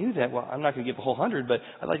 well, if I knew that, well, I'm not going to give a whole 100, but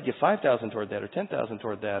I'd like to give 5,000 toward that or 10,000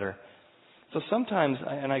 toward that. So sometimes,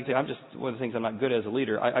 and I'm just, one of the things I'm not good at as a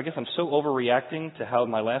leader, I guess I'm so overreacting to how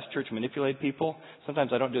my last church manipulated people.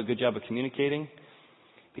 Sometimes I don't do a good job of communicating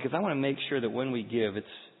because I want to make sure that when we give,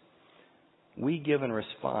 we give and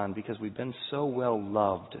respond because we've been so well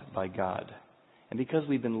loved by God. And because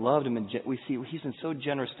we've been loved and we see He's been so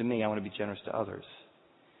generous to me, I want to be generous to others.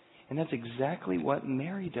 And that's exactly what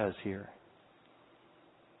Mary does here.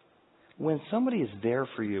 When somebody is there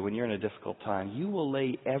for you when you're in a difficult time, you will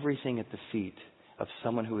lay everything at the feet of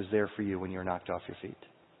someone who is there for you when you're knocked off your feet.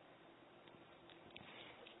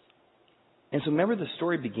 And so remember the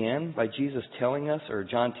story began by Jesus telling us, or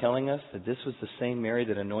John telling us, that this was the same Mary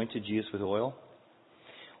that anointed Jesus with oil?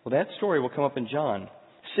 Well, that story will come up in John.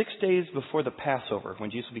 6 days before the Passover,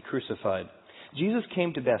 when Jesus will be crucified, Jesus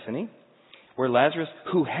came to Bethany, where Lazarus,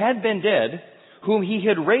 who had been dead, whom He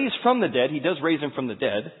had raised from the dead, He does raise him from the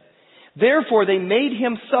dead, therefore, they made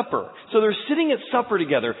Him supper. So they're sitting at supper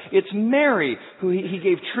together. It's Mary who he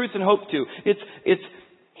gave truth and hope to. It's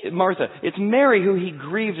Martha. It's Mary who He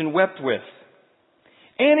grieved and wept with.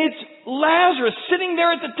 And it's Lazarus sitting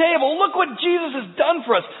there at the table. Look what Jesus has done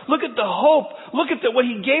for us. Look at the hope. Look at what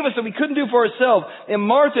He gave us that we couldn't do for ourselves. And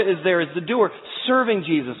Martha is there as the doer, serving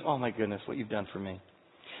Jesus. Oh my goodness, what you've done for me.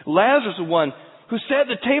 Lazarus is the one who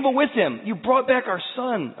sat at the table with Him. You brought back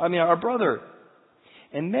our brother.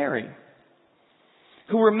 And Mary,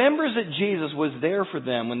 who remembers that Jesus was there for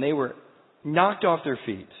them when they were knocked off their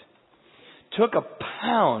feet, took a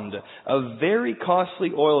pound of very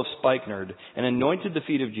costly oil of spikenard and anointed the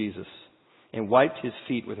feet of Jesus and wiped His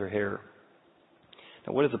feet with her hair.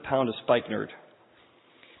 Now, what is a pound of spikenard?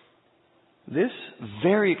 This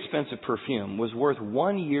very expensive perfume was worth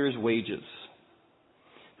 1 year's wages.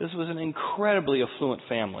 This was an incredibly affluent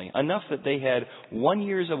family, enough that they had 1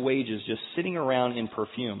 year's of wages just sitting around in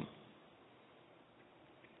perfume.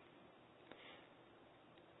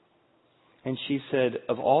 And she said,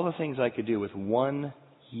 of all the things I could do with 1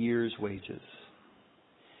 year's wages,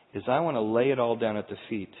 is I want to lay it all down at the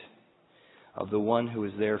feet of the one who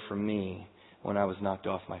was there for me when I was knocked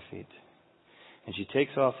off my feet. And she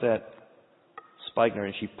takes off that spikenard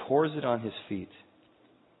and she pours it on His feet.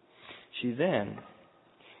 She then,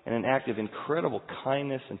 in an act of incredible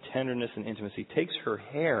kindness and tenderness and intimacy, takes her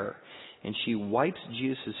hair and she wipes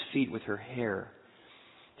Jesus' feet with her hair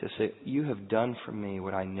to say, you have done for me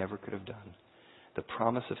what I never could have done. The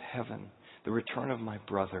promise of heaven, the return of my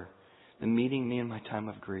brother, the meeting me in my time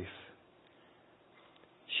of grief.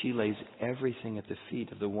 She lays everything at the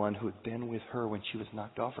feet of the one who had been with her when she was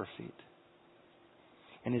knocked off her feet.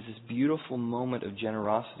 And as this beautiful moment of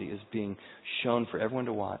generosity is being shown for everyone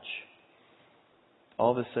to watch,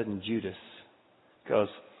 all of a sudden Judas goes,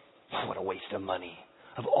 oh, what a waste of money.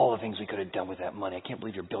 Of all the things we could have done with that money, I can't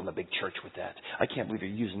believe you're building a big church with that. I can't believe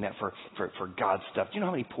you're using that for God's stuff. Do you know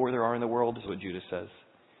how many poor there are in the world? This is what Judas says.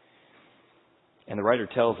 And the writer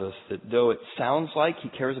tells us that though it sounds like he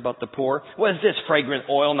cares about the poor, was this fragrant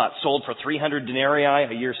oil not sold for 300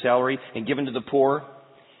 denarii, a year's salary, and given to the poor?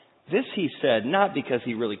 This he said not because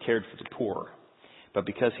he really cared for the poor, but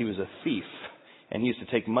because he was a thief and he used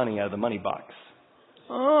to take money out of the money box.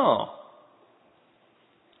 Oh.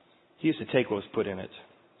 He used to take what was put in it.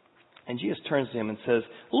 And Jesus turns to him and says,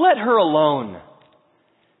 let her alone.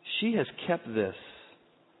 She has kept this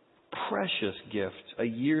precious gift, a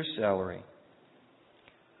year's salary,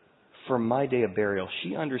 for my day of burial.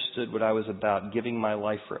 She understood what I was about, giving my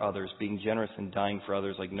life for others, being generous and dying for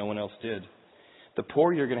others like no one else did. The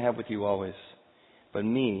poor you're going to have with you always, but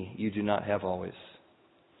me you do not have always.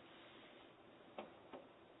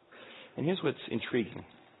 And here's what's intriguing.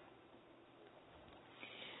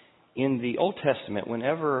 In the Old Testament,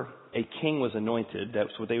 whenever a king was anointed,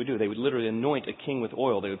 that's what they would do. They would literally anoint a king with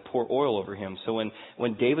oil. They would pour oil over him. So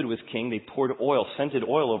when David was king, they poured oil, scented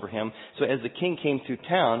oil over him. So as the king came through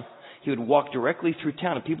town, he would walk directly through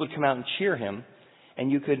town and people would come out and cheer him. And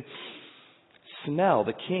you could smell.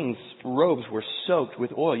 The king's robes were soaked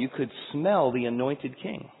with oil. You could smell the anointed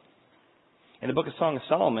king. In the book of Song of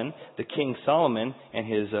Solomon, the King Solomon and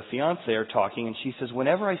his fiancée are talking, and she says,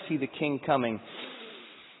 whenever I see the king coming,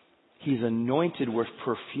 he's anointed with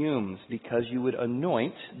perfumes, because you would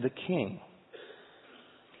anoint the king.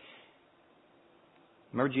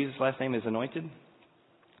 Remember Jesus' last name is Anointed?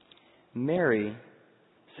 Mary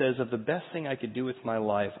says, of the best thing I could do with my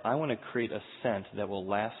life, I want to create a scent that will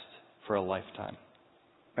last for a lifetime.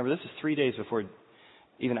 Remember, this is 3 days before,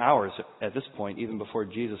 even hours at this point, even before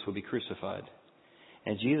Jesus will be crucified.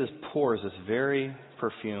 And Jesus pours this very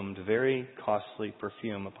perfumed, very costly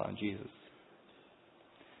perfume upon Jesus.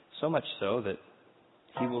 So much so that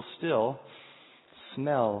he will still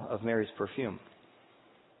smell of Mary's perfume.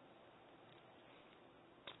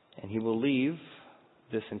 And he will leave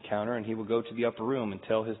this encounter and he will go to the upper room and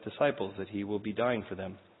tell his disciples that he will be dying for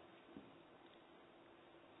them.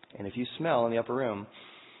 And if you smell in the upper room,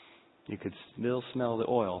 you could still smell the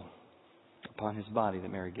oil upon his body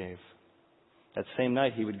that Mary gave. That same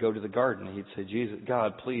night he would go to the garden and he'd say, Jesus,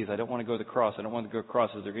 God, please, I don't want to go to the cross. I don't want to go to the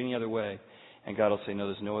cross. Is there any other way? And God will say, no,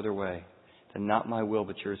 there's no other way. Then not my will,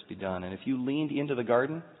 but yours be done. And if you leaned into the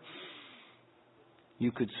garden,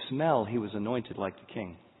 you could smell he was anointed like the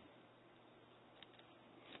king.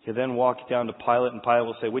 He'll then walk down to Pilate, and Pilate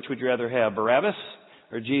will say, which would you rather have, Barabbas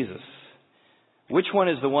or Jesus? Which one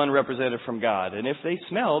is the one represented from God? And if they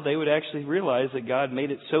smelled, they would actually realize that God made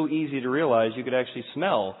it so easy to realize you could actually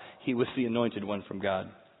smell he was the anointed one from God.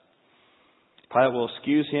 Pilate will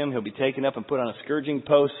excuse him. He'll be taken up and put on a scourging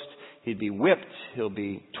post. He'd be whipped. He'll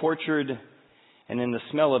be tortured. And in the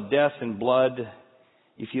smell of death and blood,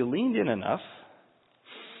 if you leaned in enough,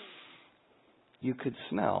 you could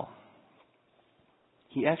smell.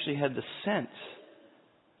 He actually had the scent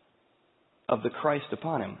of the Christ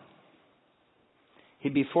upon him.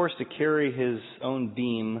 He'd be forced to carry his own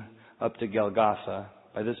beam up to Golgotha.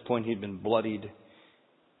 By this point, he'd been bloodied.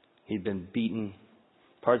 He'd been beaten.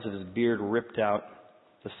 Parts of his beard ripped out.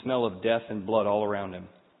 The smell of death and blood all around him.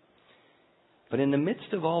 But in the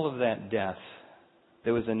midst of all of that death,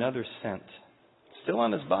 there was another scent, still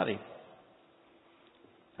on his body.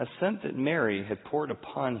 A scent that Mary had poured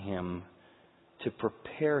upon him to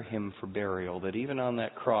prepare him for burial. That even on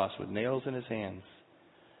that cross with nails in his hands,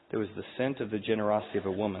 there was the scent of the generosity of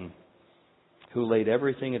a woman who laid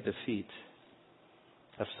everything at the feet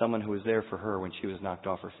of someone who was there for her when she was knocked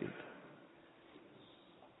off her feet.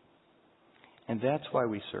 And that's why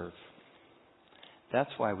we serve. That's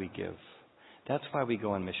why we give. That's why we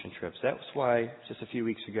go on mission trips. That's why just a few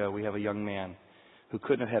weeks ago we have a young man who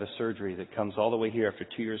couldn't have had a surgery that comes all the way here after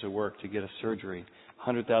 2 years of work to get a surgery,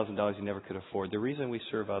 $100,000 he never could afford. The reason we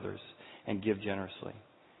serve others and give generously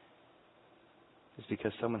is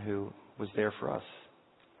because someone who was there for us.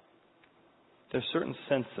 There's certain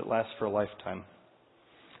scents that last for a lifetime.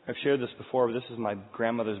 I've shared this before, but this is my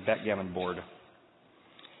grandmother's backgammon board.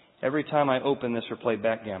 Every time I open this or play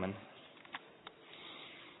backgammon,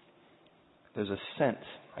 there's a scent.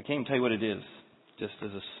 I can't even tell you what it is. Just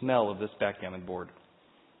there's a smell of this backgammon board.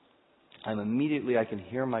 I can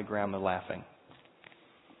hear my grandma laughing.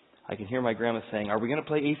 I can hear my grandma saying, are we going to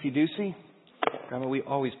play AC-Doocy? Grandma, we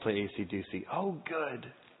always play AC-Doocy. Oh, good.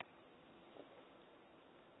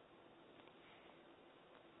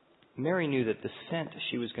 Mary knew that the scent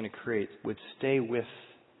she was going to create would stay with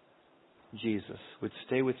Jesus, would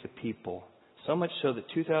stay with the people. So much so that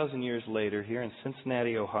 2,000 years later, here in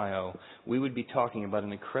Cincinnati, Ohio, we would be talking about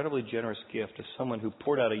an incredibly generous gift to someone who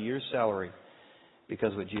poured out a year's salary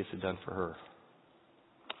because of what Jesus had done for her.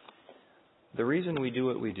 The reason we do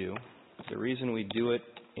what we do, the reason we do it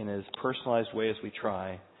in as personalized way as we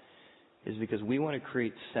try, is because we want to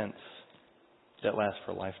create scents that last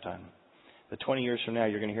for a lifetime. But 20 years from now,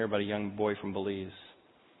 you're going to hear about a young boy from Belize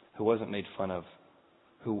who wasn't made fun of,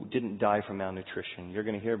 who didn't die from malnutrition. You're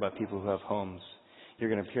going to hear about people who have homes. You're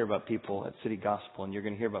going to hear about people at City Gospel, and you're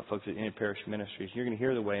going to hear about folks at Inter-Parish Ministries. You're going to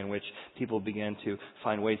hear the way in which people begin to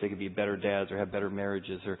find ways they could be better dads or have better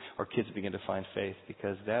marriages, or kids begin to find faith,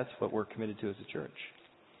 because that's what we're committed to as a church.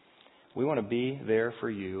 We want to be there for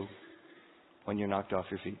you when you're knocked off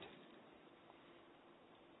your feet.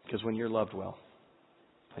 Because when you're loved well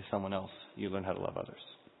by someone else, you learn how to love others.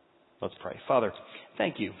 Let's pray. Father,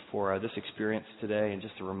 thank you for this experience today and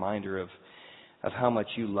just a reminder of how much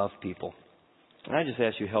you love people. And I just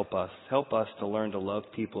ask you, help us to learn to love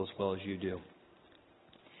people as well as you do.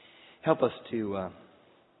 Help us to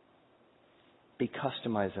be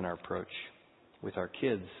customized in our approach with our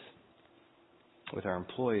kids, with our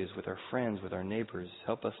employees, with our friends, with our neighbors.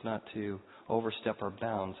 Help us not to overstep our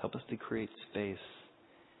bounds. Help us to create space.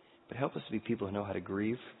 But help us to be people who know how to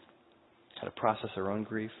grieve, how to process our own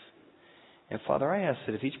grief. And Father, I ask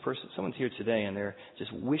that if each person, someone's here today and they're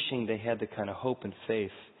just wishing they had the kind of hope and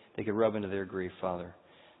faith they could rub into their grief, Father,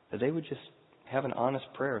 that they would just have an honest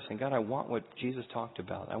prayer saying, God, I want what Jesus talked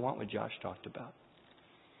about. I want what Josh talked about.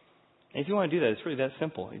 And if you want to do that, it's really that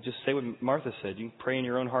simple. You just say what Martha said. You can pray in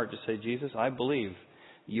your own heart. Just say, Jesus, I believe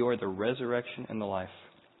you are the resurrection and the life.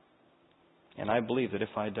 And I believe that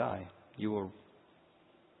if I die, you will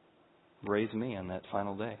raise me on that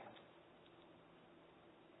final day.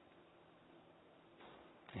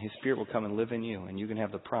 And His Spirit will come and live in you, and you can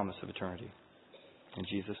have the promise of eternity. In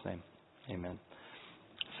Jesus' name, amen.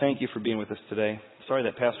 Thank you for being with us today. Sorry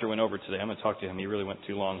that Pastor went over today. I'm going to talk to him. He really went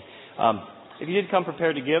too long. If you did come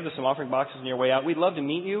prepared to give, there's some offering boxes on your way out. We'd love to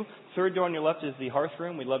meet you. Third door on your left is the hearth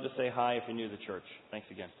room. We'd love to say hi if you're new to the church. Thanks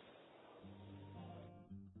again.